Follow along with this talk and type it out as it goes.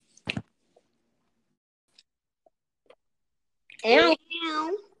Ow.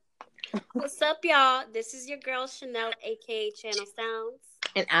 What's up, y'all? This is your girl Chanel, aka Channel Sounds,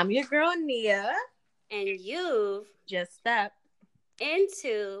 And I'm your girl, Nia. and you've Just stepped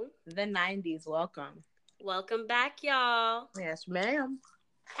into the 90s. Welcome. welcome back, y'all. Yes, ma'am.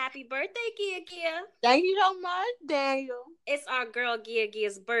 Happy birthday, Gia Gia. Thank you so much, Daniel. It's our girl Gia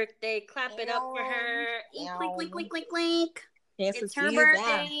Gia's birthday. Clap it up for her. Clink, clink, clink, clink, clink. It's her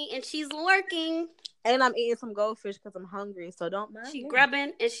birthday, and she's working. And I'm eating some goldfish because I'm hungry, so don't mind She me.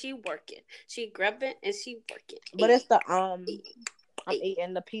 grubbing and she working. She grubbing and she working. But it's the I'm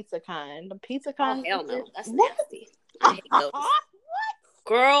eating the pizza kind. The pizza kind. Oh hell no, that's nasty. I hate those.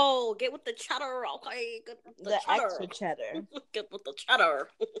 Girl, get with the cheddar, okay? Get with the extra cheddar. Get with the cheddar.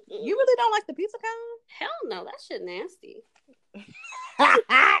 You really don't like the pizza kind? Hell no, that shit nasty.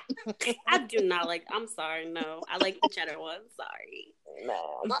 I do not like. I'm sorry, no. I like the cheddar one. Sorry,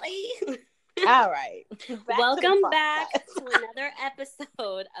 no. Buddy. All right. Welcome back to another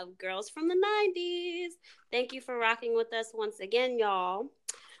episode of Girls from the 90s. Thank you for rocking with us once again, y'all.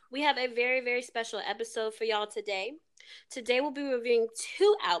 We have a very, very special episode for y'all today. Today we'll be reviewing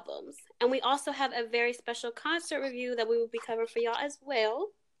 2 albums, and we also have a very special concert review that we will be covering for y'all as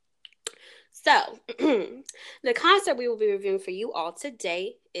well. So, the concert we will be reviewing for you all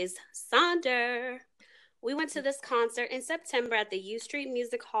today is Sonder. We went to this concert in September at the U Street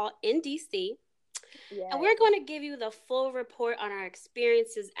Music Hall in DC, and we're going to give you the full report on our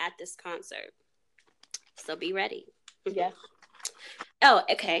experiences at this concert. So be ready. Yes. Oh,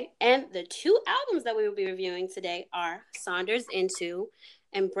 okay. And the 2 albums that we will be reviewing today are Saunders Into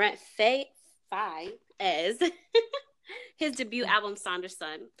and Brent Faiyaz, his debut album, Saunders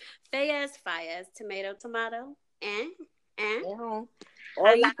Son. Faiyaz, Tomato, Tomato. How do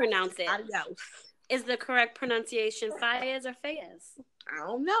you pronounce it? Adios. Is the correct pronunciation Faiyaz or Faiyaz? I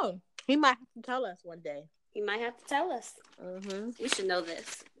don't know. He might have to tell us one day. He might have to tell us. Mm-hmm. We should know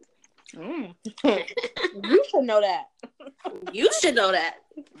this. You should know that. You should know that.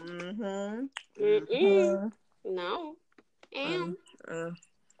 No.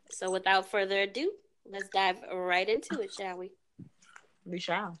 So without further ado, let's dive right into it, shall we? We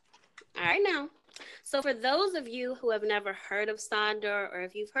shall. All right, now. So for those of you who have never heard of Sonder, or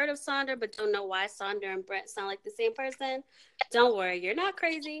if you've heard of Sonder but don't know why Sonder and Brent sound like the same person, don't worry, you're not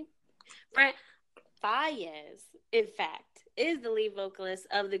crazy. Brent Faiyaz, in fact, is the lead vocalist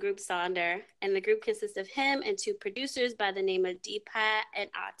of the group Sonder, and the group consists of him and 2 producers by the name of Deepat and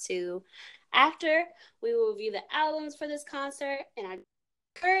Atu. After, we will review the albums for this concert, and I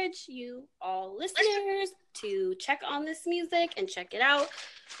encourage you all listeners to check on this music and check it out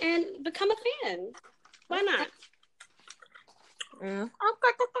and become a fan. Why not?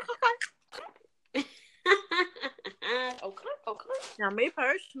 Okay. Now, me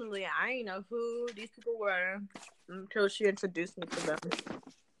personally, I didn't know who these people were until she introduced me to them.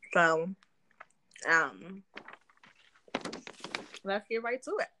 So, let's get right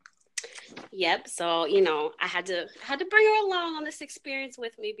to it. Yep. So, you know, I had to bring her along on this experience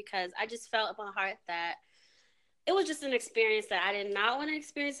with me because I just felt in my heart that it was just an experience that I did not want to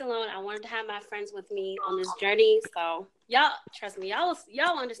experience alone. I wanted to have my friends with me on this journey. So, y'all, trust me,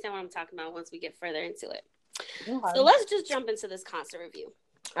 y'all understand what I'm talking about once we get further into it. Okay. So let's just jump into this concert review.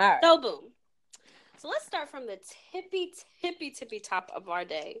 All right. So, boom. So let's start from the tippy top of our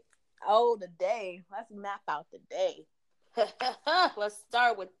day. Oh, the day. Let's map out the day. Let's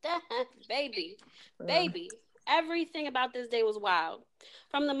start with that, baby. Baby, everything about this day was wild.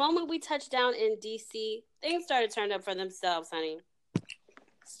 From the moment we touched down in DC, things started turning up for themselves, honey.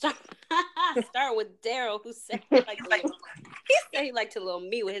 Start with Daryl, who said he liked to little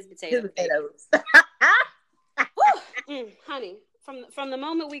meat with his potatoes. Honey, from the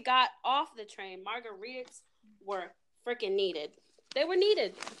moment we got off the train, margaritas were freaking needed. They were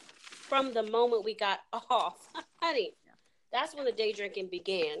needed from the moment we got off, honey. That's when the day drinking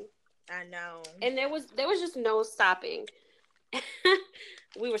began. I know. And there was just no stopping.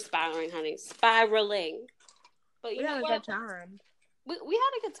 We were spiraling, honey. Spiraling. But we had a good time. We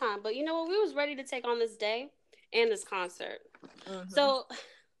had a good time. But you know what? We was ready to take on this day and this concert. Mm-hmm. So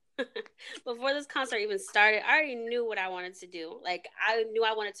before this concert even started, I already knew what I wanted to do. Like, I knew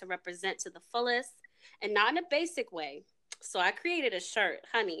I wanted to represent to the fullest and not in a basic way. So I created a shirt,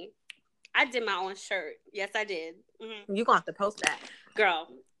 honey. I did my own shirt. Yes, I did. Mm-hmm. You're going to have to post that. Girl,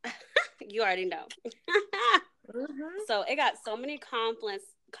 you already know. So it got so many compliments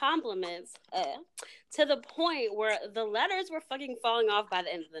to the point where the letters were fucking falling off by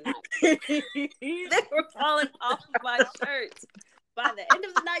the end of the night. They were falling off my shirt. By the end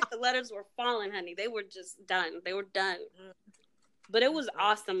of the night, the letters were falling, honey. They were just done. They were done. But it was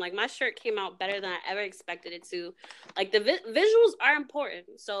awesome. Like, my shirt came out better than I ever expected it to. Like, the visuals are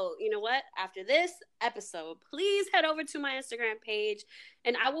important. So, you know what? After this episode, please head over to my Instagram page,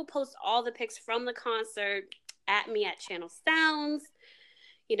 and I will post all the pics from the concert at me at Channel Sounds.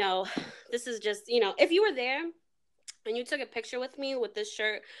 You know, this is just, you know, if you were there and you took a picture with me with this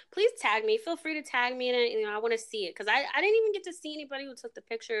shirt, please tag me. Feel free to tag me in it. You know, I want to see it because I didn't even get to see anybody who took the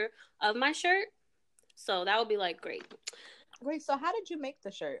picture of my shirt. So that would be, like, great. Wait, so how did you make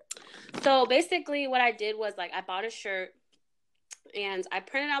the shirt? So basically what I did was, like, I bought a shirt and I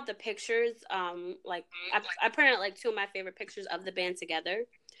printed out the pictures. Like, I printed out, like, 2 of my favorite pictures of the band together.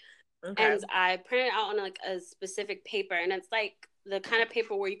 Okay. And I printed it out on, like, a specific paper. And it's, like, the kind of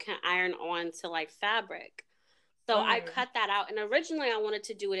paper where you can iron on to, like, fabric. So I cut that out. And originally I wanted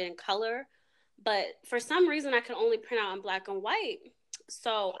to do it in color. But for some reason I could only print out in black and white.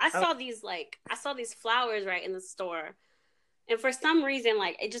 So I saw these flowers right in the store. And for some reason,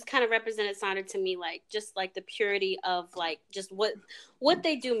 like, it just kind of sounded to me like just like the purity of, like, just what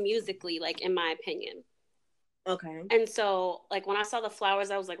they do musically, like, in my opinion. Okay. And so, like, when I saw the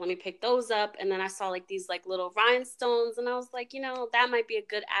flowers, I was like, let me pick those up. And then I saw, like, these, like, little rhinestones. And I was like, you know, that might be a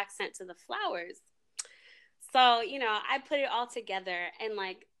good accent to the flowers. So, you know, I put it all together. And,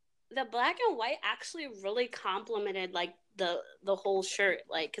 like, the black and white actually really complemented, like, the whole shirt.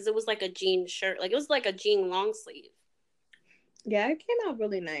 Like, because it was like a jean shirt. Like, it was like a jean long sleeve. Yeah, it came out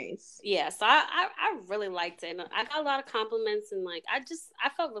really nice. Yeah, so I really liked it. And I got a lot of compliments, and, like, I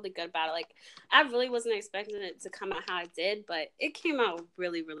felt really good about it. Like, I really wasn't expecting it to come out how it did, but it came out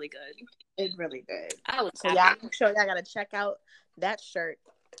really, really good. It really did. I was happy. Y'all, I'm sure y'all gotta check out that shirt.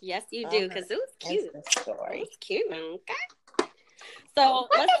 Yes, you do, because it was cute. It was cute, okay. So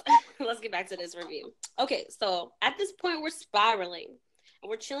let's get back to this review. Okay, so at this point we're spiraling.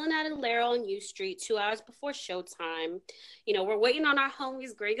 We're chilling at Alero on U Street 2 hours before showtime. You know, we're waiting on our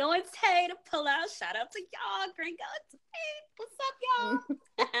homies Gringo and Tay to pull out. Shout out to y'all, Gringo and Tay. What's up,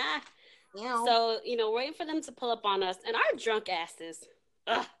 y'all? Yeah. So, you know, waiting for them to pull up on us. And our drunk asses,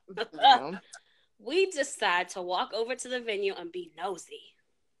 we decide to walk over to the venue and be nosy.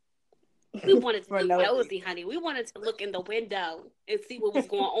 We wanted to be nosy, honey. We wanted to look in the window and see what was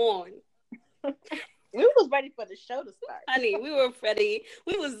going on. We was ready for the show to start. Honey, we were ready.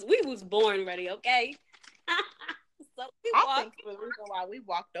 We was born ready, okay? So I think the reason why we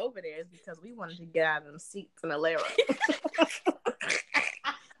walked over there is because we wanted to get out of them seats in Alero.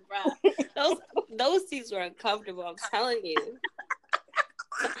 Bruh, those seats were uncomfortable, I'm telling you.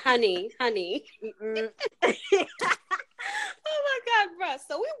 Honey. Oh my God, bruh.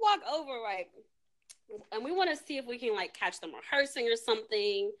 So we walk over, right? And we want to see if we can, like, catch them rehearsing or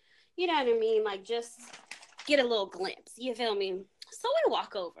something. You know what I mean? Like, just get a little glimpse. You feel me? So we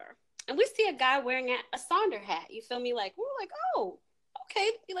walk over. And we see a guy wearing a Sonder hat. You feel me? Like, we're like, oh, okay.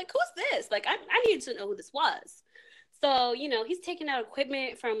 You're like, who's this? Like, I needed to know who this was. So, you know, he's taking out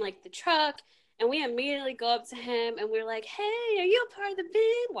equipment from, like, the truck. And we immediately go up to him. And we're like, hey, are you a part of the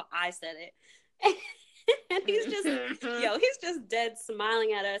band? Well, I said it. And he's just dead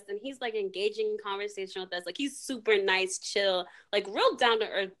smiling at us. And he's, like, engaging in conversation with us. Like, he's super nice, chill, like, real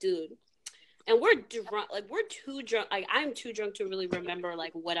down-to-earth dude. And we're drunk. Like, we're too drunk. Like, I'm too drunk to really remember,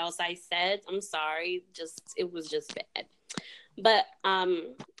 like, what else I said. I'm sorry. It was just bad. But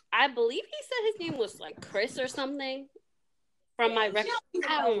I believe he said his name was, like, Chris or something from my record.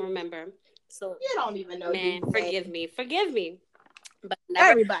 I don't remember. So you don't even know. Man, forgive me. But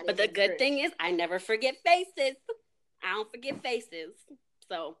everybody. But the good thing is, I never forget faces. I don't forget faces.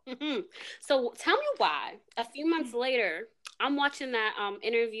 So, so tell me why. A few months later, I'm watching that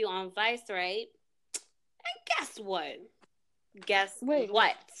interview on Vice, right? And guess what? Guess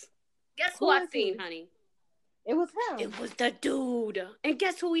who I seen, honey? It was him. It was the dude. And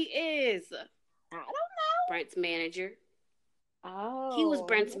guess who he is? I don't know. Brent's manager. Oh. He was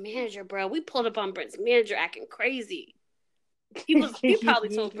Brent's manager, bro. We pulled up on Brent's manager acting crazy. He probably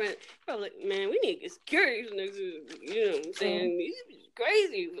told Brent, man, we need to get security. You know what I'm saying? He's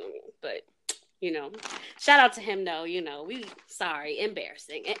crazy. But, you know, shout out to him, though. You know,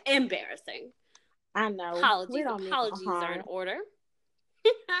 embarrassing. I know. Apologies are in order.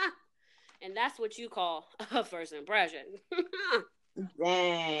 And that's what you call a first impression.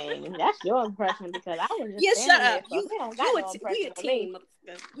 Dang, that's your impression because I was just shut up. There, so we a team.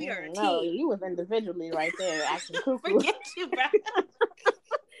 We are a team. No, you was individually right there acting cuckoo. Forget you, bro.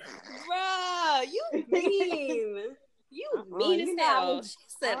 Bro, you mean. You mean as hell. She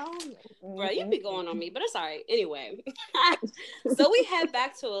said, bro, you be going on me, but it's all right. Anyway, so we head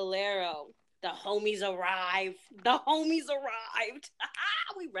back to Alero. The homies arrived.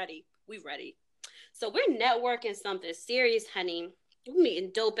 We ready. So we're networking something serious, honey. We're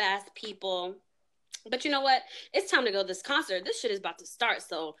meeting dope ass people. But you know what? It's time to go to this concert. This shit is about to start.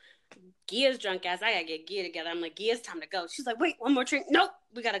 So Gia's drunk ass. I gotta get Gia together. I'm like, Gia, it's time to go. She's like, wait, one more drink. Nope,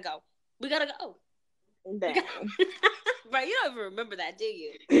 we gotta go. We gotta go. Dang. Right, you don't even remember that, do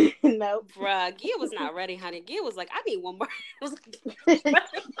you? Nope. Bruh, Gia was not ready, honey. Gia was like, I need one more. I was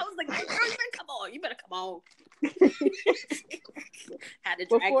like, girl, you better come on. You better come on. Had to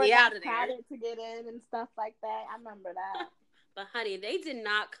drag Before me out of there. Crowded to get in and stuff like that. I remember that. But honey, they did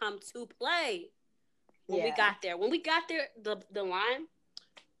not come to play when we Yeah. got there. When we got there, the line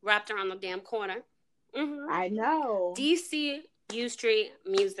wrapped around the damn corner. Mm-hmm. I know. DC U Street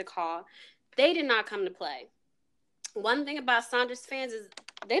Music Hall. They did not come to play. One thing about Saunders fans is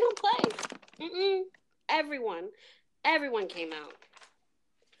they don't play. Mm-mm. Everyone came out.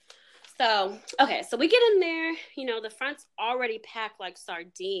 So, okay, so we get in there. You know, the front's already packed like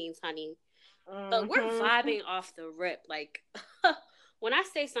sardines, honey. But we're vibing off the rip. Like, when I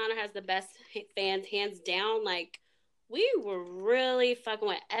say Sauna has the best fans, hands down, like, we were really fucking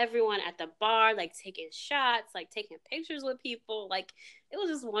with everyone at the bar, like, taking shots, like, taking pictures with people. Like, it was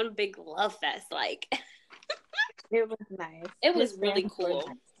just one big love fest. Like, it was nice. It was really cool.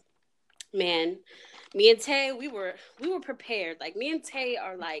 Nice. Man, me and Tay, we were prepared. Like, me and Tay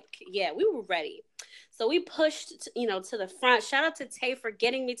are like, yeah, we were ready. So we pushed, to the front. Shout out to Tay for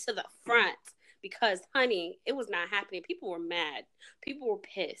getting me to the front because, honey, it was not happening. People were mad. People were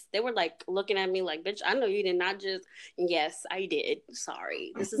pissed. They were, like, looking at me like, bitch, I know you did not just... Yes, I did.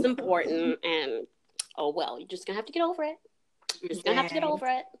 Sorry. This is important. And, oh, well, you're just going to have to get over it. You're just going to have to get over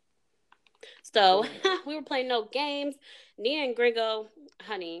it. So, we were playing no games. Nia and Gringo,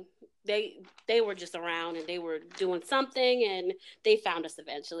 honey... They were just around and they were doing something and they found us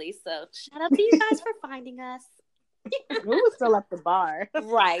eventually. So shout out to you guys for finding us. We were still at the bar.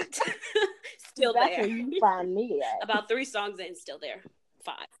 Right. Still That's there. Where you found me at. About 3 songs in, still there.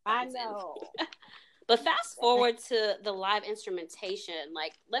 5. I know. But fast forward to the live instrumentation.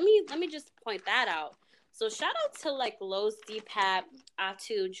 Like, let me just point that out. So shout out to like Los, Deepak,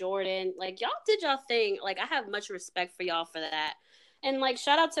 Atu, Jordan. Like, y'all did y'all thing. Like, I have much respect for y'all for that. And, like,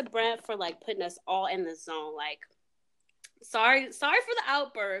 shout out to Brent for, like, putting us all in the zone. Like, sorry for the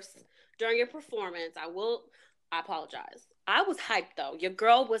outburst during your performance. I apologize. I was hyped, though. Your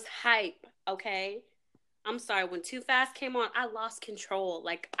girl was hype, okay? I'm sorry. When Too Fast came on, I lost control.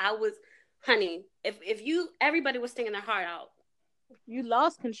 Like, I was, honey, if everybody was singing their heart out. You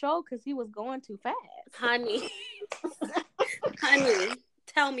lost control because he was going too fast. Honey,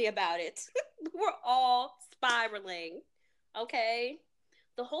 tell me about it. We're all spiraling. Okay,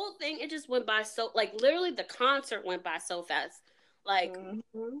 the whole thing, it just went by so, like, literally the concert went by so fast, like,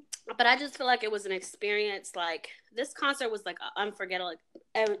 but I just feel like it was an experience. Like, this concert was like an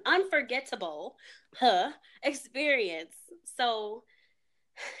unforgettable experience. So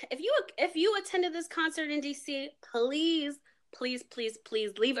if you attended this concert in DC, please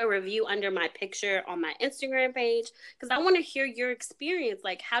leave a review under my picture on my Instagram page, because I want to hear your experience.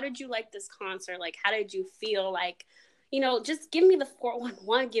 Like, how did you like this concert? Like, how did you feel? Like, just give me the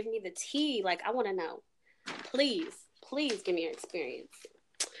 411, give me the tea. Like, I want to know. Please give me your experience.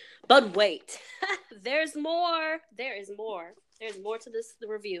 But wait, there's more. There is more. There's more to the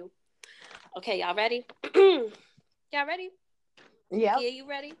review. Okay, y'all ready? Y'all ready? Yeah. Gia, you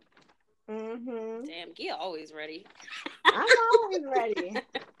ready? Mm-hmm. Damn, Gia always ready. I'm always ready.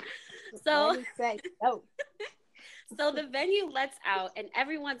 So the venue lets out and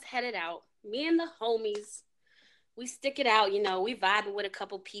everyone's headed out. Me and the homies, we stick it out, we vibing with a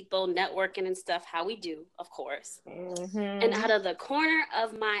couple people, networking and stuff, how we do, of course. Mm-hmm. And out of the corner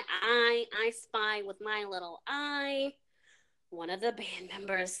of my eye, I spy with my little eye one of the band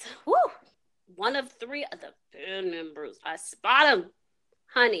members. Woo! One of 3 of the band members. I spot him.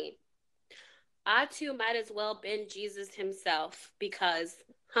 Honey, I too might as well been Jesus himself because,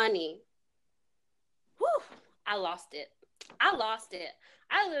 honey, whew, I lost it.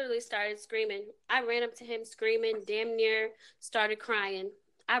 I literally started screaming. I ran up to him screaming, damn near started crying.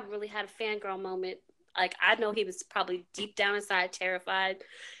 I really had a fangirl moment. Like, I know he was probably deep down inside terrified.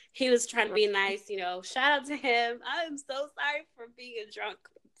 He was trying to be nice, Shout out to him. I am so sorry for being a drunk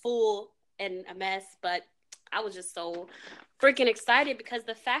fool and a mess, but I was just so freaking excited because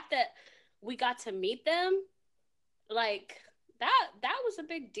the fact that we got to meet them, like, that was a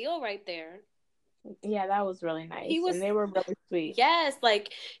big deal right there. Yeah, that was really nice. And they were really sweet. Yes,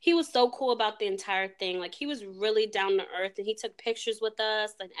 like, he was so cool about the entire thing. Like, he was really down to earth and he took pictures with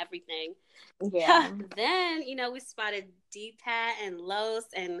us and everything. Yeah. Then, we spotted Deepak and Los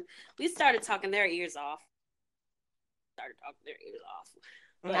and we started talking their ears off.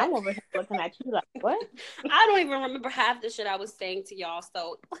 And But I'm over here looking at you like, what? I don't even remember half the shit I was saying to y'all.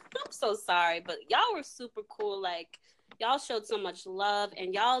 So I'm so sorry. But y'all were super cool. Like, y'all showed so much love.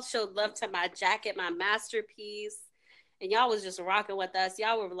 And y'all showed love to my jacket, my masterpiece. And y'all was just rocking with us.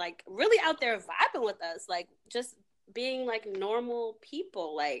 Y'all were like really out there vibing with us. Like, just being like normal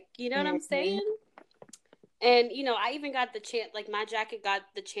people. Like, you know what I'm saying? And, you know, I even got the chance, like, my jacket got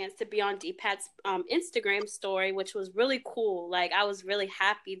the chance to be on Deepat's Instagram story, which was really cool. Like, I was really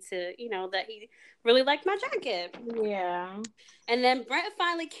happy to, you know, that he really liked my jacket. Yeah. And then Brent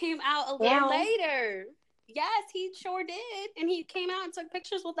finally came out a little later. Yes, he sure did. And he came out and took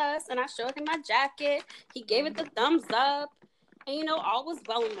pictures with us. And I showed him my jacket. He gave it the thumbs up. And, you know, all was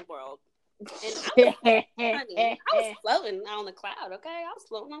well in the world. And I was floating on the cloud, okay? I was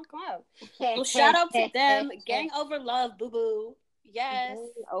floating on the cloud. So shout out to them. Gang over love, boo-boo. Yes.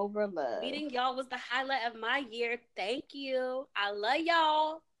 Gang over love. Meeting y'all was the highlight of my year. Thank you. I love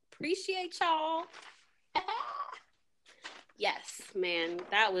y'all. Appreciate y'all. Yes, man.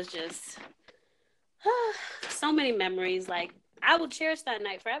 That was just so many memories. Like, I will cherish that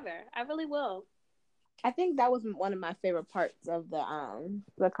night forever. I really will. I think that was one of my favorite parts of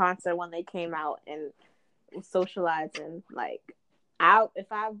the concert when they came out and socializing. Like, if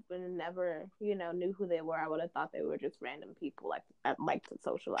I never, you know, knew who they were, I would have thought they were just random people like I'd like to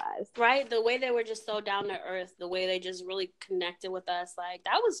socialize. Right, the way they were just so down to earth, the way they just really connected with us, like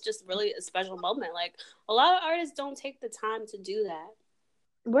that was just really a special moment. Like, a lot of artists don't take the time to do that.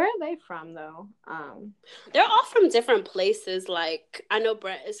 Where are they from, though? They're all from different places. Like, I know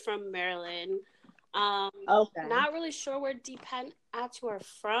Brent is from Maryland. Okay. Not really sure where Deepat Atu are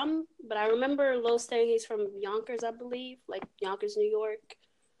from, but I remember Lo saying he's from Yonkers, I believe, like Yonkers, New York.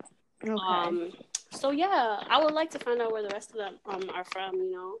 Okay. So yeah, I would like to find out where the rest of them are from.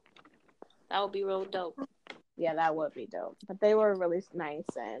 You know, that would be real dope. Yeah, that would be dope. But they were really nice,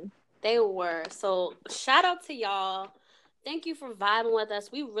 and they were. So shout out to y'all. Thank you for vibing with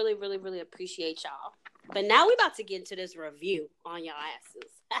us. We really, really, really appreciate y'all. But now we about to get into this review on y'all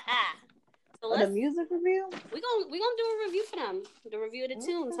asses. So the music review? We gonna do a review for them. The review of the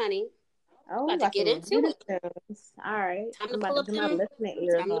tunes, honey. Oh, we about to get into it. All right. Time to pull up my listening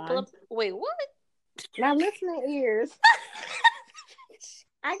ears on. Wait, what? My listening ears.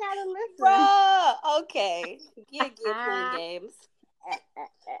 I gotta listen. Bruh, okay. Get playing games.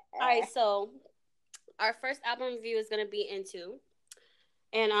 All right, so our first album review is gonna be Into.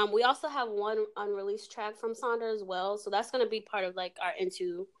 And we also have one unreleased track from Sonder as well. So that's gonna be part of like our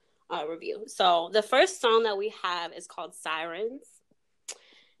Into review. So the first song that we have is called Sirens.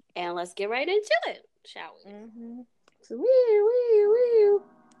 And let's get right into it, shall we? Mm-hmm. So, wee.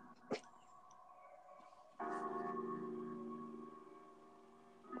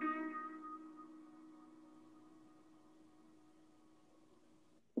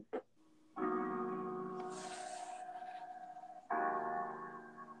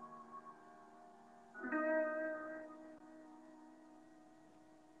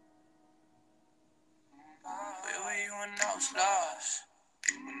 Lost.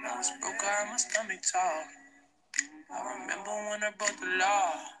 When I was broke, I had my stomach tall. I remember when I broke the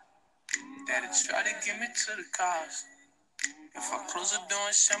law. Daddy tried to get me to the cops. If I close the door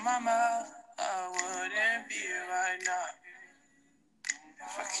and shut my mouth, I wouldn't be here right now.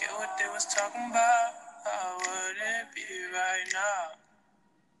 If I cared what they was talking about, I wouldn't be here right now.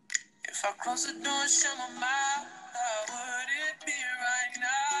 If I close the door and shut my mouth, I wouldn't be here right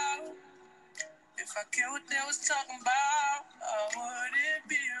now. If I cared what they was talking about, I wouldn't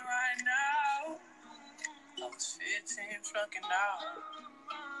be here right now. I was 15, flunking out.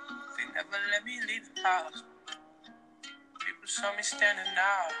 They never let me leave the house. People saw me standing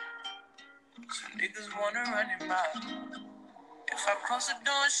out. Some niggas wanna run their mouth. If I close the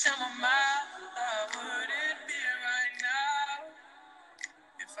door and shut my mouth, I wouldn't be here right now.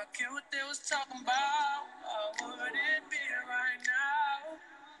 If I cared what they was talking about, I wouldn't be here right now.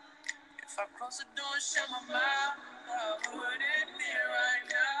 If I close the door and shut my mouth, I wouldn't be here right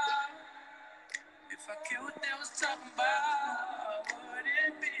now. If I cared what they was talking about, I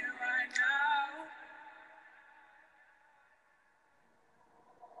wouldn't be here right now.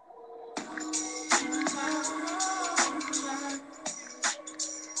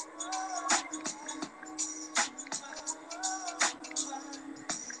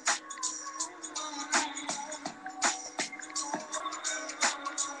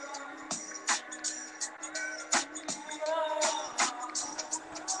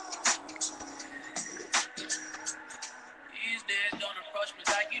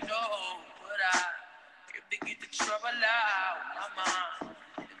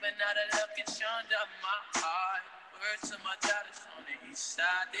 word to my daughters on the east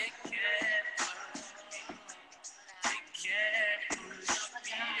side, they can't push me. They can't push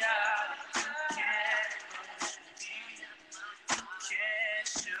me out. You can't push me. You can't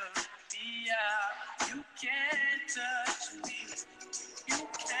shut me out. You can't touch me. You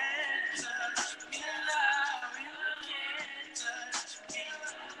can't touch me now. You can't touch me.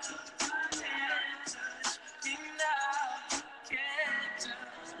 You can't touch me now. You can't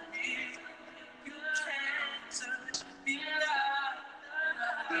touch me. You can't touch me now.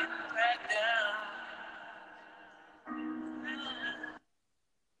 Get back down.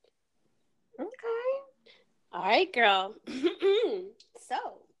 Okay. All right, girl. So,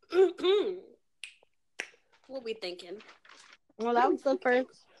 what we thinking? Well, that was the first.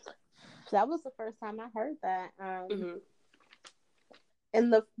 That was the first time I heard that. In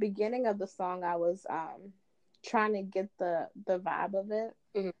the beginning of the song, I was trying to get the vibe of it,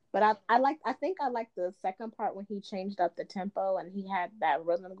 but I think I liked the second part when he changed up the tempo and he had that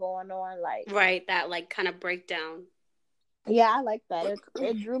rhythm going on, like right, that like kind of breakdown. Yeah, I like that.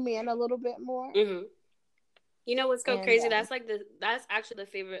 It drew me in a little bit more. You know what's so crazy? That's actually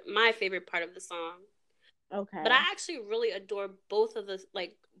my favorite part of the song. Okay. But I actually really adore both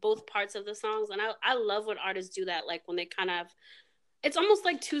parts of the songs, and I love when artists do that, like when they kind of, it's almost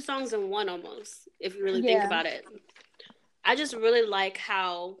like two songs in one, almost, if you really think about it. I just really like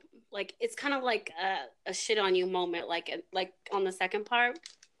how, like, it's kind of like a shit on you moment, like on the second part,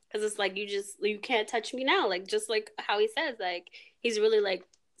 because it's like you can't touch me now, like just like how he says, like he's really like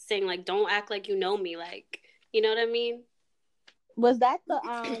saying like don't act like you know me, like, you know what I mean? Was that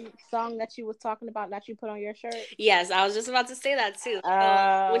the song that you was talking about that you put on your shirt? Yes, I was just about to say that too.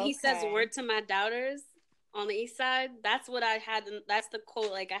 When he says "word to my doubters" on the east side, that's what I had. That's the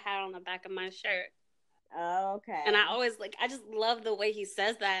quote like I had on the back of my shirt. Okay. And I always I just love the way he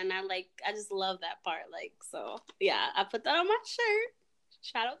says that, and I just love that part. Like, so yeah, I put that on my shirt.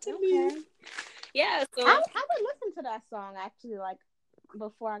 Shout out to me. Yeah. So I would listen to that song actually, like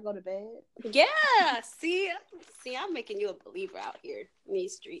before I go to bed. Yeah. See, I'm making you a believer out here in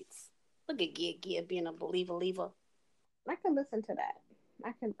these streets. Look at Gia being a believer. I can listen to that.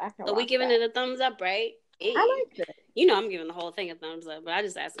 I can. So we giving it a thumbs up, right? Hey. I like it. You know I'm giving the whole thing a thumbs up, but I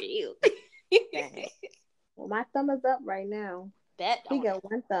just asking you. Well, my thumb is up right now. Bet on it. Got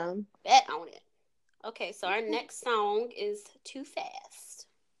one thumb. Bet on it. Okay, so our next song is Too Fast.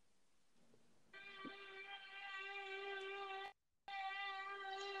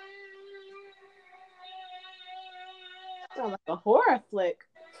 Sounds like a horror flick.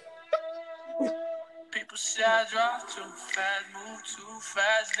 People say I drive too fast, move too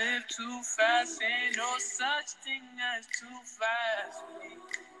fast, live too fast. Ain't no such thing as too fast.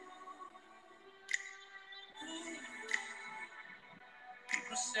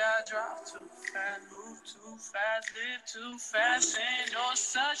 People say I drive too fast, move too fast, live too fast. Ain't no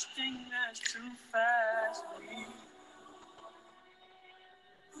such thing as too fast.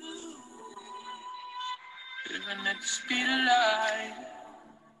 Living at the speed of light,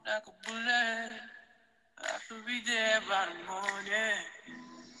 like a bullet. I could be there by the morning.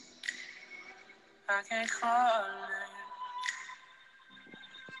 I can't call it,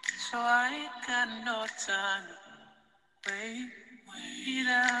 so I ain't got no time to wait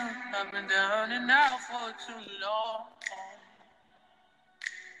out. I've been down and out for too long,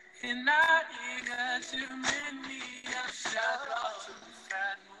 and I ain't got too many options. Too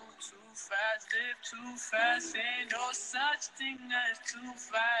fast, move too fast, live too fast. Ain't no such thing as too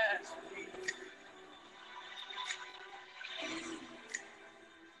fast.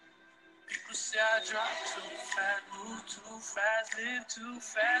 People say I drive too fast, move too fast, live too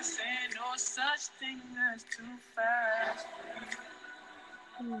fast. Ain't no such thing as too fast.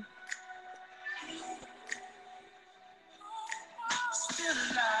 Still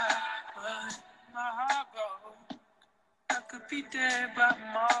alive, but my heart broke. I could be dead by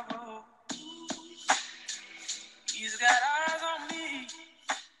tomorrow. He's got eyes on me.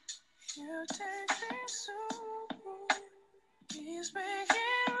 You take me soon. He's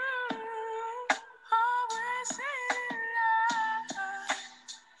making room. Always saying lies.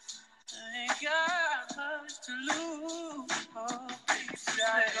 I ain't got much to lose. Oh,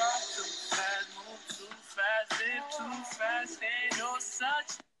 I got too fast, move too fast, live too fast. Ain't no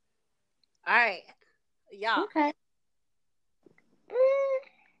such. All right, y'all. Okay.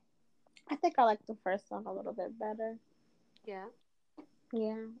 I think I like the first song a little bit better. Yeah.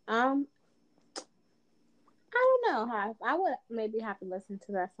 Yeah. I don't know how I would maybe have to listen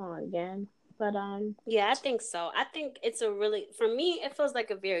to that song again, but yeah, I think so. I think it's for me it feels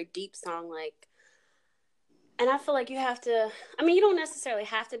like a very deep song, like, And I feel like you have to, I mean, you don't necessarily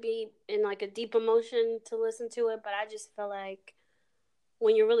have to be in like a deep emotion to listen to it, but I just feel like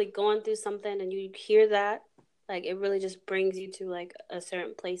when you're really going through something and you hear that, like it really just brings you to like a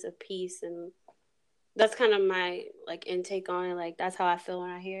certain place of peace. And that's kind of my like intake on it. Like that's how I feel when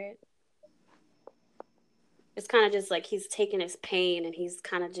I hear it. It's kind of just like he's taking his pain and he's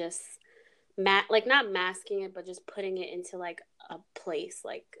kind of just like not masking it, but just putting it into like a place,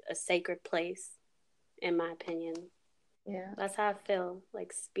 like a sacred place, in my opinion. Yeah, that's how I feel.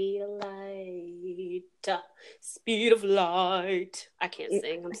 Like speed of light, speed of light. I can't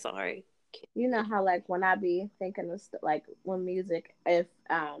sing. I'm sorry. You know how like when I be thinking of like when music, if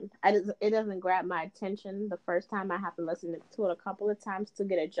it doesn't grab my attention the first time, I have to listen to it a couple of times to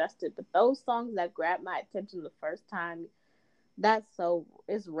get adjusted. But those songs that grab my attention the first time,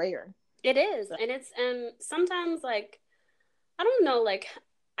 it's rare. It is, so. And sometimes like I don't know, like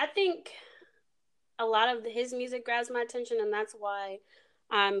I think a lot of his music grabs my attention, and that's why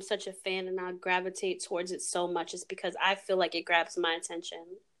I'm such a fan and I gravitate towards it so much. Is because I feel like it grabs my attention.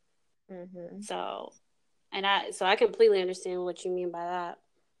 Mm-hmm. So I completely understand what you mean by that.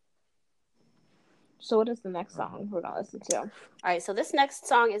 So what is the next song we're gonna listen to? All right, so this next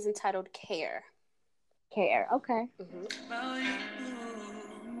song is entitled "Care." Care, okay.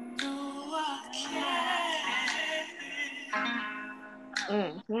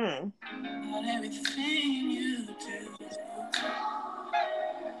 On everything you do.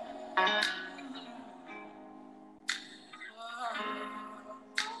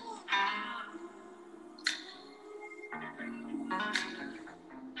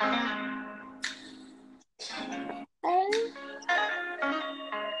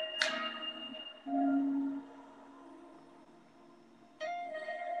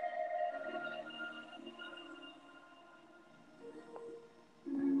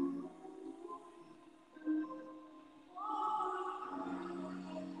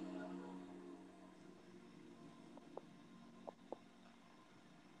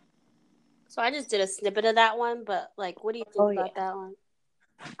 So I just did a snippet of that one, but like, what do you think about that one?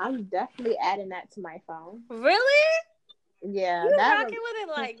 I'm definitely adding that to my phone. Really? Yeah. You rocking with it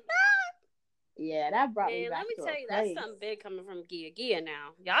like that? Yeah, that brought me back to a place. Let me tell you, that's something big coming from Gia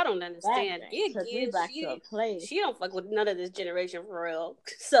now. Y'all don't understand. Gia, she don't fuck with none of this generation for real.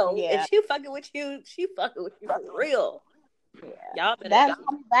 So if she fucking with you, she fucking with you for real. Yeah, y'all that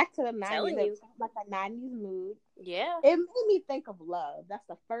brought me back to the 90s. Like a 90s mood. Yeah, it made me think of love. That's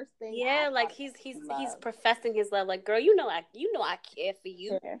the first thing. Yeah, like he's professing his love. Like, girl, you know I care for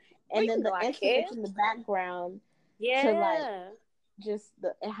you. Yeah. And then the instruments in the background. Yeah. To like just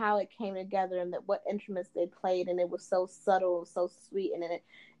how it came together and what instruments they played, and it was so subtle, so sweet, and then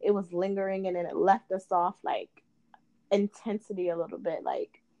it was lingering, and then it left us off like intensity a little bit,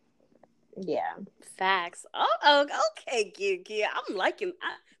 like. Yeah. Facts. Oh, okay, Gia. I'm liking.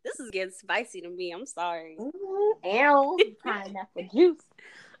 This is getting spicy to me. I'm sorry. Pineapple juice.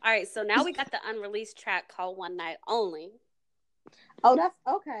 All right, so now we got the unreleased track called "One Night Only." Oh, that's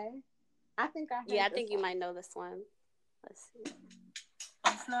okay. I think I. Yeah, I think you might know this one. Let's see.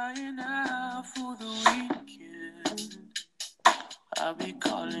 I'm flying out for the weekend. I'll be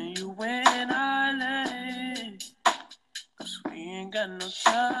calling you when I land. Cause we ain't got no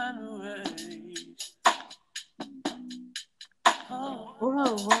time to waste. Oh,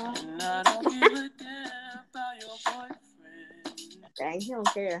 and I don't give a damn about your boyfriend. Dang, he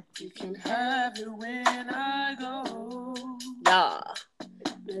don't care. You can have it when I go. Nah.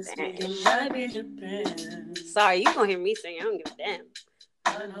 It might be Japan. Sorry, you gonna hear me sing. I don't give a damn.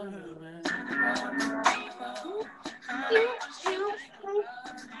 I know you, man.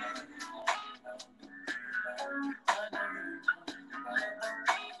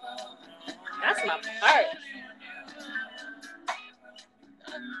 That's my part.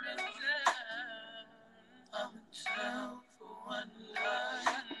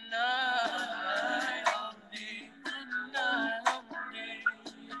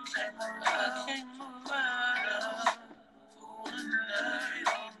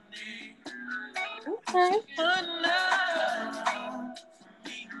 Okay.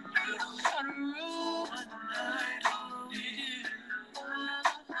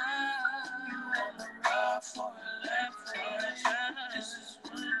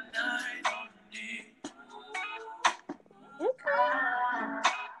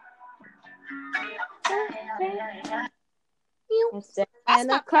 That's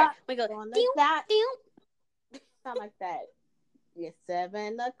my part. We go like that. Sound like that. It's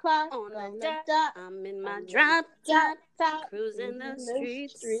 7 o'clock on the dot. I'm in my drop top, cruising the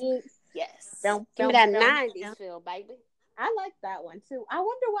streets. Yes. Give me that 90s feel, baby. I like that one too. I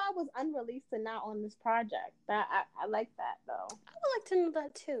wonder why it was unreleased and not on this project. I like that though. I would like to know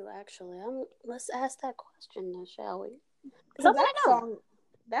that too. Actually, let's ask that question now, shall we? Because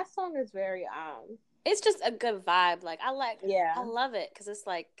that song is very It's just a good vibe. Like I yeah, love it because it's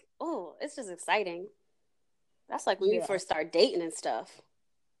like, oh, it's just exciting. That's like when you first start dating and stuff.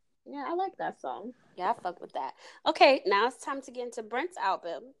 Yeah, I like that song. Yeah, I fuck with that. Okay, now it's time to get into Brent's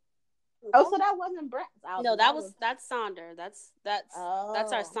album. Okay. Oh, so that wasn't Brent's album. No, that's Sonder. That's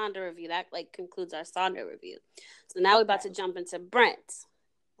our Sonder review. That like concludes our Sonder review. So now we're about to jump into Brent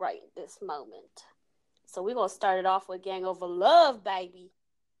right this moment. So we're gonna start it off with Gang Over Love, baby.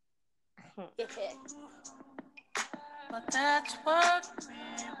 But that's what we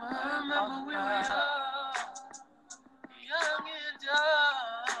were. Remember we were young and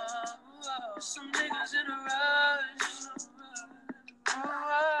dumb. Some niggas in a rush. I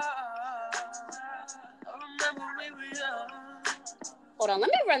remember we were young. Hold on, let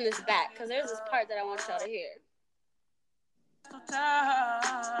me run this back because there's this part that I want y'all to hear.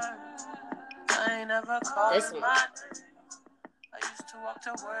 I ain't never called this one. I used to walk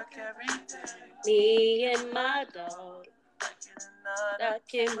to work every day. Me and my dog. That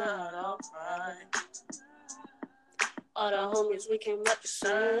came out alright. All the homies, we came up the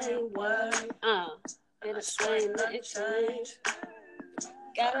same way. In a swing, nothing changed.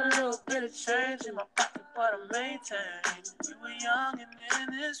 Got a little bit of change in my pocket, but I maintain. We were young and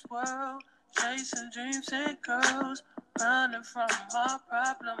in this world, chasing dreams and girls, running from our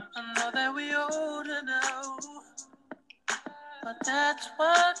problems. I know that we older now, but that's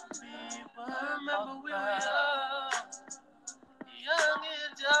what we were. Remember we were young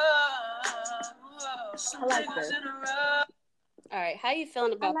and dumb. Some niggas in a row. All right, how you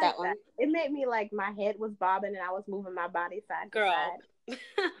feeling about that one? It made me like my head was bobbing and I was moving my body side to side.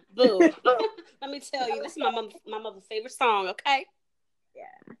 Boo. Let me tell you, this is my mother's favorite song, okay?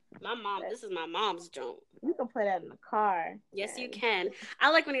 Yeah. This is my mom's joint. You can play that in the car. Yes, you can.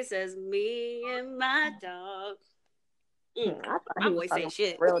 I like when he says, me and my dog. My boy say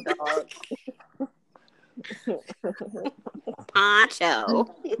shit. Real dog. Poncho.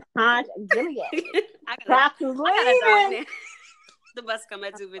 Juliet. I got a dog name. The bus come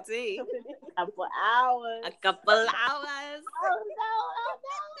at 2:15. A couple hours. A couple hours.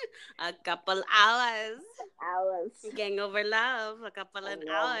 A couple hours. Gang over love. A couple of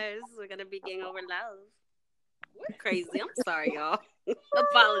hours. We're gonna be gang over love. We're crazy. I'm sorry, y'all.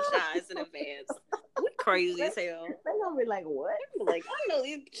 Apologize in advance. We're crazy as hell. They're gonna be like, what? Like, I know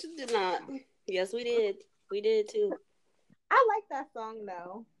you did not. Yes, we did. We did too. I like that song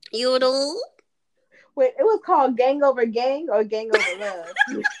though. You do? Wait, it was called Gang Over Gang or Gang Over Love?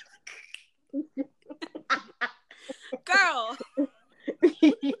 Girl.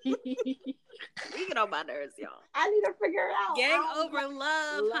 You get on my nerves, y'all. I need to figure it out. Gang over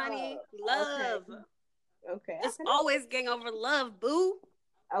love, honey. Love. Okay. It's always gang over love, boo.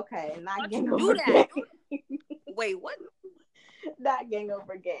 Okay, not Why'd gang you over do that? gang. Wait, what? Not gang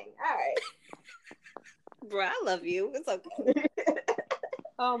over gang. All right. Bro, I love you. It's okay.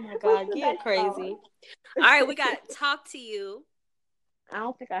 Oh my God, you're crazy. All right, we got Talk to You. I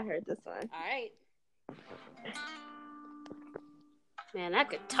don't think I heard this one. All right. Man, that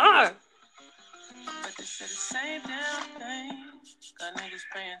guitar. But this shit is same damn thing. Got niggas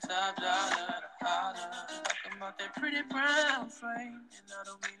paying top dollar to holler. Talking about that pretty brown frame. And I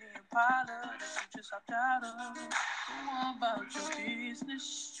don't mean the Impala that you just hopped out of. Go on about your business.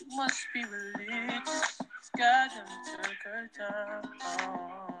 You must be religious. It's God done took her time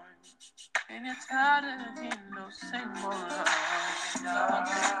on. And it's harder than you know, same old line.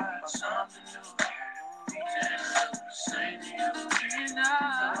 Something new. Say to you, you know,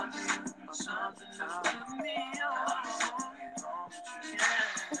 something new to me.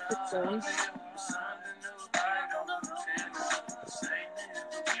 Something new, I don't know. Say to you,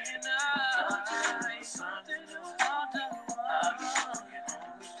 you know, something new.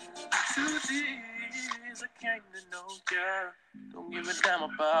 Truth is, I came to know ya. Don't give a damn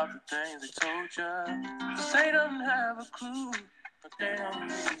about the things they told ya. 'Cause they don't have a clue. But they don't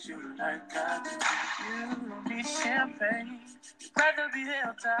need you like I do. You don't need champagne. You'd rather be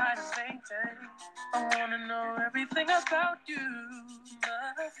held tight and maintain. I wanna know everything about you.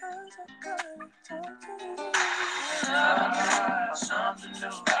 Something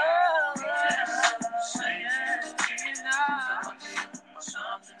new. Say it.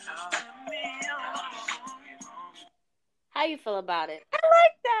 Something new. How you feel about it? I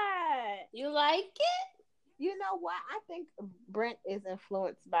like that. You like it? You know what? I think Brent is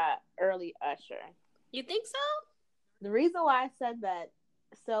influenced by early Usher. You think so? The reason why I said that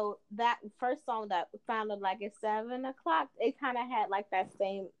so that first song that sounded like it's 7 o'clock, it kind of had like that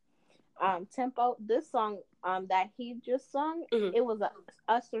same tempo. This song that he just sung, Mm-hmm. it was a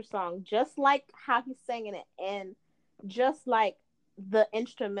Usher song, just like how he's singing it, and just like the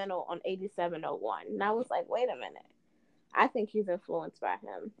instrumental on 8701. And I was like, wait a minute, I think he's influenced by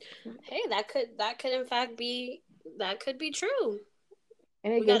him. Hey, that could in fact be true.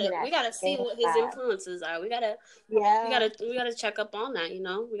 And We gotta see what his influences are. We gotta check up on that.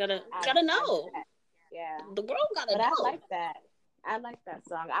 We gotta know. Yeah, the world gotta know. I like that. I like that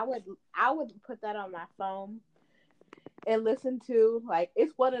song. I would put that on my phone and listen to. Like,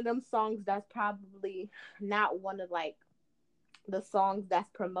 it's one of them songs that's probably not one of like the songs that's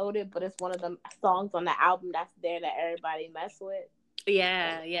promoted, but it's one of them songs on the album that's there that everybody mess with.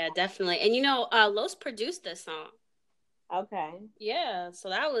 Yeah, definitely. And Los produced this song. Okay. Yeah, so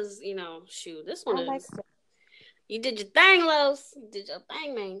that was, shoot, this one I is... You did your thing, Los. You did your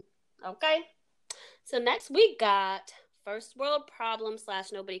thing, man. Okay. So next we got First World Problem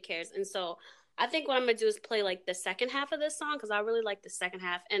 / Nobody Cares. And so I think what I'm going to do is play like the second half of this song, because I really like the second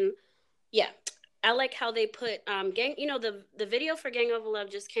half. And yeah, I like how they put Gang, the video for Gang Over Love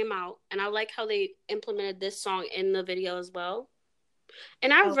just came out, and I like how they implemented this song in the video as well.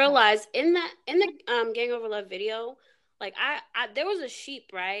 And I realized in the Gang Over Love video, like I there was a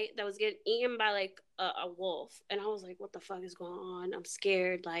sheep, right, that was getting eaten by like a wolf, and I was like, what the fuck is going on? I'm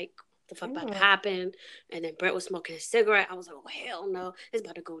scared, like what the fuck about to happen? And then Brett was smoking a cigarette. I was like, oh hell no, it's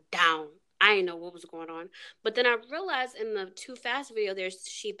about to go down. I didn't know what was going on. But then I realized in the Too Fast video there's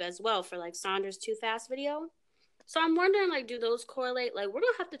sheep as well for like Saunders' Too Fast video. So I'm wondering, like, do those correlate? Like, we're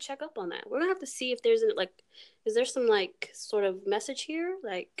gonna have to check up on that. We're gonna have to see if there's is there some like sort of message here,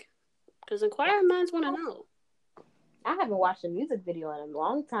 like, because inquiring minds want to know. I haven't watched a music video in a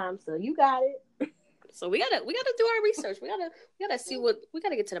long time, so you got it. So we gotta do our research. We gotta see we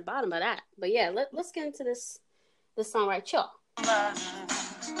gotta get to the bottom of that. But yeah, let's get into this song right here.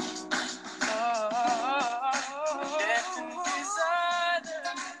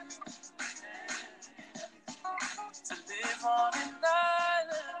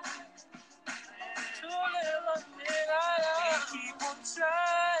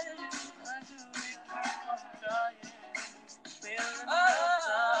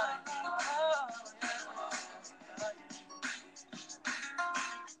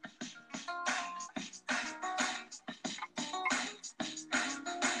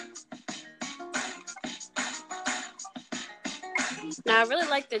 Now I really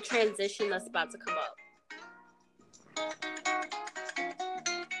like the transition that's about to come up.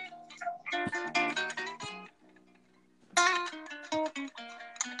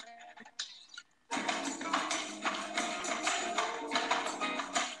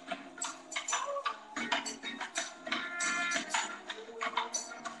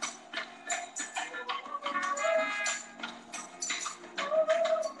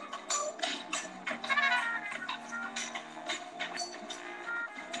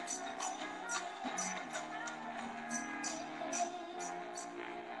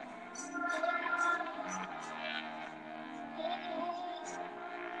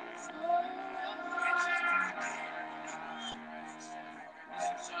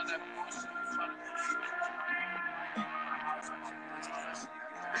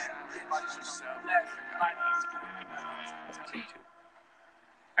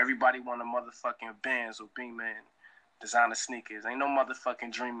 Everybody want a motherfucking Benz or Beamer, designer sneakers. Ain't no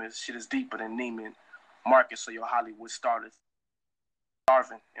motherfucking dreamers. Shit is deeper than Neiman Marcus or your Hollywood starters.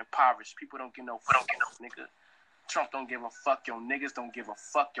 Starving, impoverished. People don't get no nigga. Trump don't give a fuck. Your niggas don't give a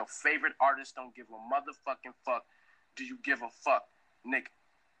fuck. Your favorite artists don't give a motherfucking fuck. Do you give a fuck, nigga?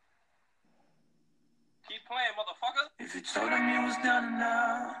 Keep playing, motherfucker. If you told them you was down and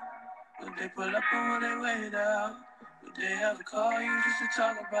out, would they pull up or would they wait out? Would they ever call you just to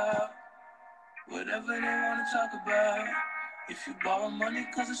talk about whatever they want to talk about? If you borrow money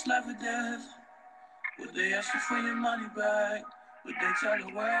cause it's life or death, would they ask you for your money back? Would they tell the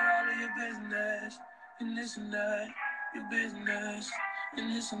world all of your business? And this and that, your business,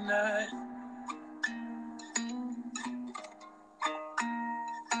 and this and that.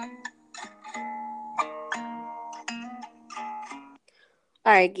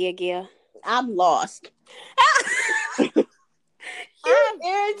 All right, Gia. I'm lost. You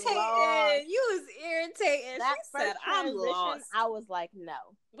irritating. You was irritating. That She said, I'm lost. I was like, no.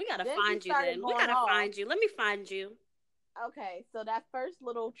 We gotta find you then. We gotta find you. Let me find you. Okay, so that first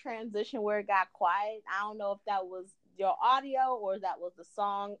little transition where it got quiet, I don't know if that was your audio or that was the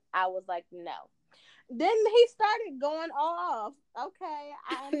song. I was like, no. Then he started going off. Okay,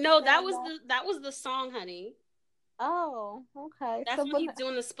 no, that was the song, honey. Oh, okay. That's So, when he's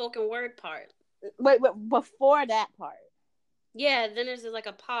doing the spoken word part. wait, before that part. Yeah, then there's like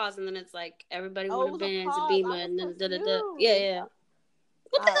a pause, and then it's like everybody Oh, would it have was a been pause. Zabima, I was and then confused. Yeah, yeah.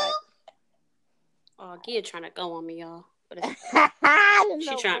 What All the right. hell? Oh, Gia trying to go on me, y'all. But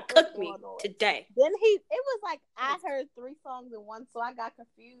she trying to cook me today. Then it was like I heard 3 songs in one, so I got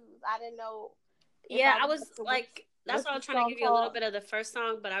confused. I didn't know. Yeah, I was like, that's why I was trying to give you a little bit of the first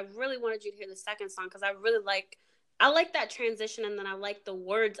song, but I really wanted you to hear the second song because I like that transition, and then I like the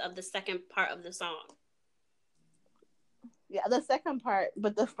words of the second part of the song. Yeah, the second part,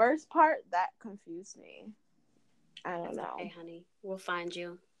 but the first part that confused me. I don't know. Hey, honey, we'll find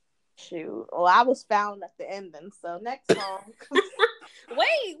you. Shoot. Well, I was found at the ending. So next song. Wait,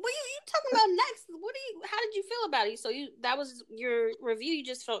 what you talking about next? How did you feel about it? So that was your review. You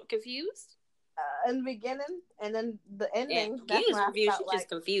just felt confused in the beginning, and then the ending. Yeah, Gia's review. She's just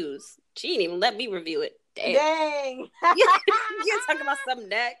confused. She didn't even let me review it. Dang. You're talking about something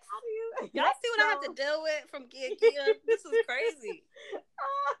next. Y'all see what I have to deal with from Gia? This is crazy.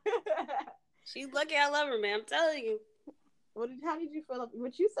 She's lucky I love her, man. I'm telling you. How did you feel?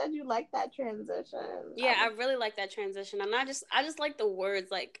 But you said you liked that transition. Yeah, I really like that transition, and I just like the words.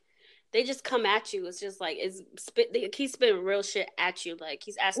 Like, they just come at you. It's just like he's spitting real shit at you. Like,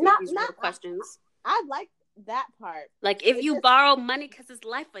 he's asking you these real questions. I like that part. Like, if you borrow money because it's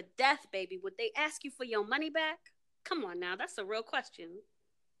life or death, baby, would they ask you for your money back? Come on now, that's a real question.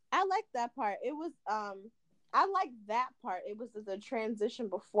 I like that part. It was I like that part. It was the transition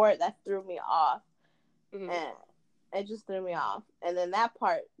before it that threw me off. Mm-hmm. And it just threw me off. And then that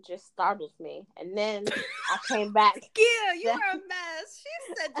part just startles me. And then I came back. Yeah, you are a mess.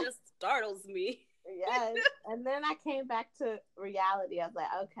 She said just startles me. Yes. And then I came back to reality. I was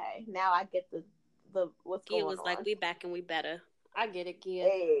like, okay, now I get the what's Gia going on. was like, we back and we better. I get it, Gia.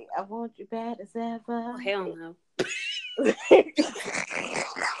 Hey, I want you bad as ever. Oh, hell no.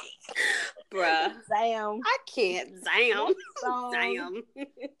 Bruh. Damn. I can't. Damn. Damn.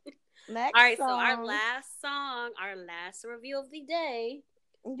 Next All right, song. so our last review of the day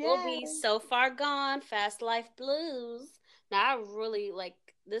will be So Far Gone, Fast Life Blues. Now, I really like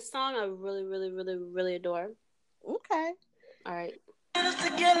this song. I really, really, really, really adore. Okay. All right.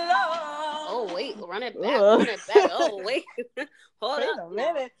 Oh, wait. Run it back. Run it back. Oh, wait. Hold up.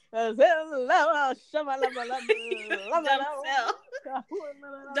 Wait a minute.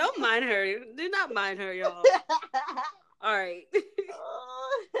 Don't mind her. Do not mind her, y'all. All right.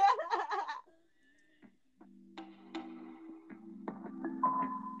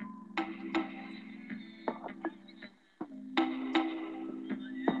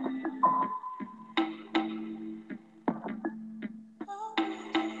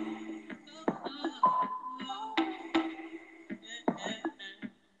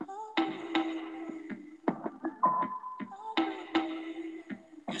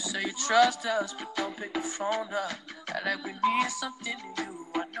 You say you trust us, but don't pick the phone up. Act like we need something to you.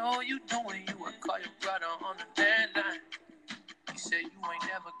 I know you doing you. I call your brother on the landline. He said you ain't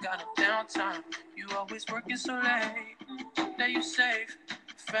never got a downtime. You always working so late. That you safe.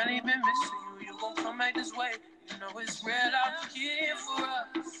 Family been missing you. You gon' come back this way. You know it's real out here for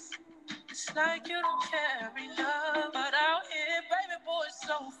us. It's like you don't carry love, but out here, baby boy,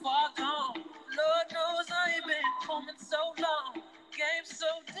 so far gone. Lord knows I ain't been home in so long. Game so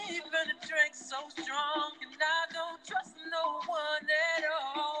deep and the drink so strong, and I don't trust no one at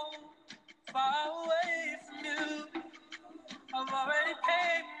all. Far away from you, I've already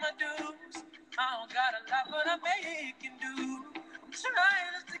paid my dues. I don't got a lot, but I'm making do. I'm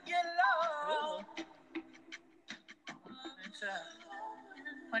trying just to get along.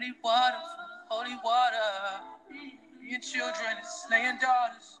 Holy water. Your children is slaying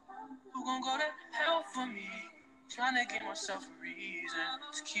daughters. Who gon' go to hell for me? Trying to give myself a reason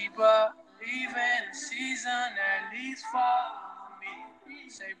to keep up, even in season that leaves far from me.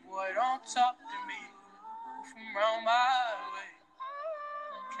 Say, boy, don't talk to me from round my way.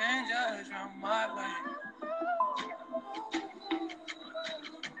 Can't judge round my way.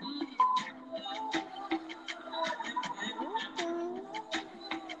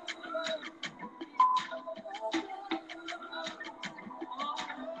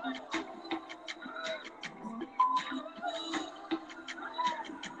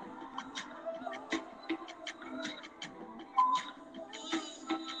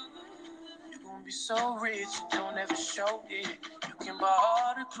 So rich, you don't ever show it. You can buy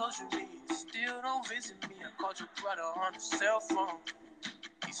all the clothes you need, still don't visit me. I called your brother on the cell phone.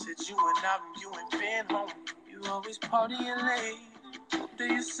 He said you went out and you ain't been home. You always partying late. Hope that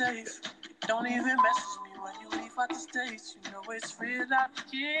you're safe. You don't even message me when you leave out the States. You know it's real out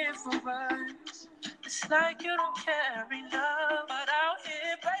here for us. It's like you don't carry love, but out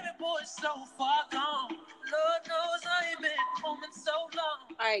here, baby boy, so far gone. Lord knows I ain't been home in so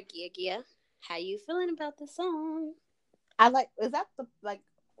long. All right, Gia, how you feeling about the song? I like. Is that the like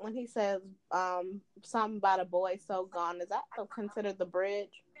when he says something about a boy so gone? Is that considered the bridge?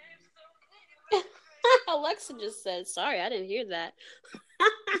 Alexa just said, "Sorry, I didn't hear that."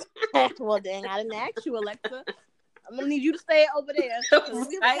 Well, dang, I didn't ask you, Alexa. I'm gonna need you to stay over there. We was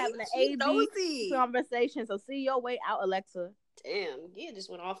having an A/B conversation, so see your way out, Alexa. Damn, Gia just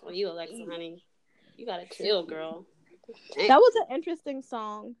went off on you, Alexa, honey. You gotta chill, girl. Damn. That was an interesting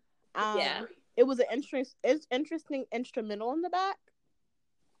song. Yeah, it was an interesting instrumental in the back.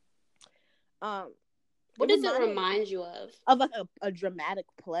 What does it remind you of? Of like a dramatic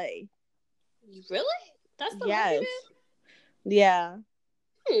play. Really? That's the yes. Yeah.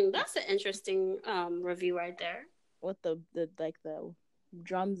 That's an interesting review right there. With the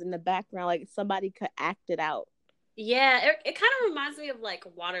drums in the background, like somebody could act it out. Yeah, it kind of reminds me of like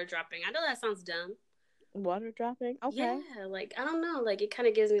water dropping. I know that sounds dumb. Water dropping? Okay. Yeah, like I don't know, like it kind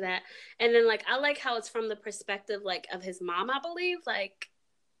of gives me that. And then like I like how it's from the perspective like of his mom, I believe. Like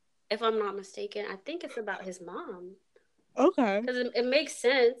if I'm not mistaken, I think it's about his mom. Okay. Because it makes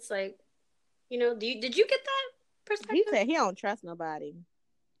sense. Like, you know, did you get that perspective? He said he don't trust nobody.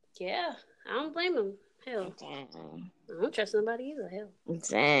 Yeah, I don't blame him. Hell, dang. I don't trust nobody either. Hell,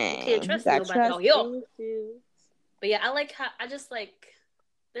 dang. You can't trust nobody. Oh, yo. But yeah, I like how I just like.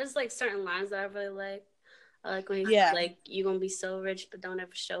 There's like certain lines that I really like. I like when he's like, "You gonna be so rich, but don't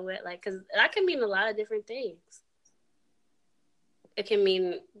ever show it." Like, because that can mean a lot of different things. It can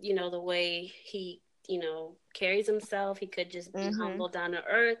mean, you know, the way he, you know, carries himself. He could just be humble, down to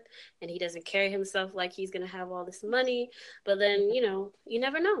earth, and he doesn't carry himself like he's gonna have all this money. But then, you know, you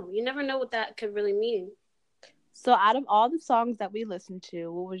never know. You never know what that could really mean. So, out of all the songs that we listened to,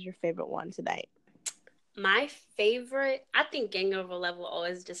 what was your favorite one tonight? My favorite, I think "Gang Over Love" will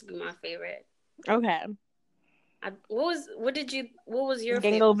always just be my favorite. Okay. What was your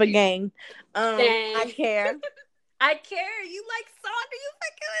Gang favorite? Over Gang. I Care. I Care. You like song? Are you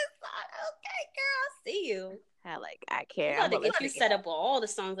fucking with song? Okay, girl, I see you. I Care. I'm about to get you set up with all the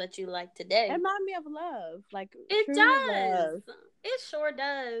songs that you like today. It reminds me of love. Like it does. Love. It sure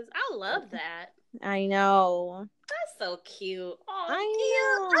does. I love that. I know. That's so cute. Oh,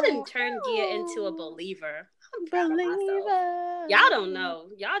 I Gia. I didn't turn Gia into a believer. I'm proud of myself. Y'all don't know.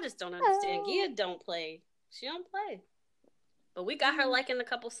 Y'all just don't understand. Gia don't play. She don't play. But we got her liking a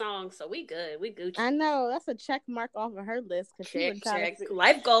couple songs, so we good. We Gucci. I know. That's a check mark off of her list. Check.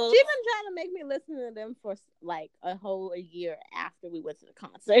 Life goals. She's been trying to make me listen to them for like a whole year after we went to the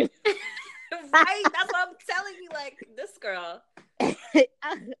concert. Right? That's what I'm telling you. Like, this girl.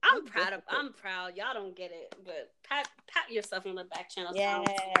 I'm proud. Y'all don't get it, but pat yourself on the back channel. Yay.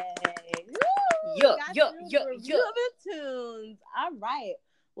 Yo. Tunes. All right.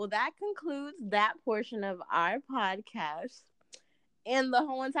 Well, that concludes that portion of our podcast and the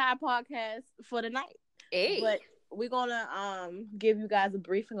whole entire podcast for the night. Hey. But we're gonna give you guys a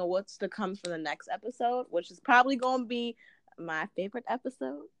briefing of what's to come for the next episode, which is probably gonna be my favorite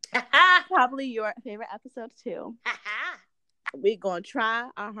episode. Probably your favorite episode too. We're gonna try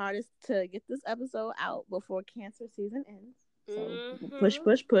our hardest to get this episode out before cancer season ends. So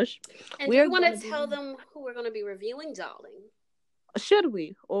push. And we want to tell them who we're gonna be reviewing, darling. Should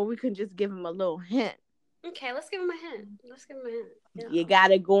we? Or we can just give them a little hint. Okay, let's give them a hint. Yeah. You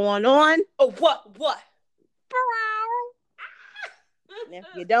got it going on. Oh, what? And if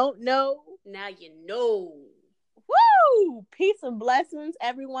you don't know, now you know. Woo! Peace and blessings,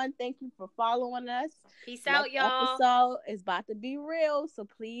 everyone. Thank you for following us. Peace out, y'all. Episode is about to be real, so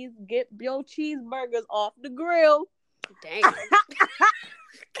please get your cheeseburgers off the grill. Dang. I'm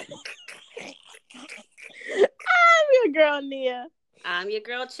your girl, Nia. I'm your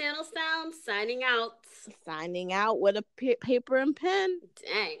girl, Channel Sound, signing out. Signing out with a paper and pen.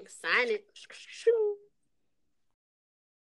 Dang, sign it.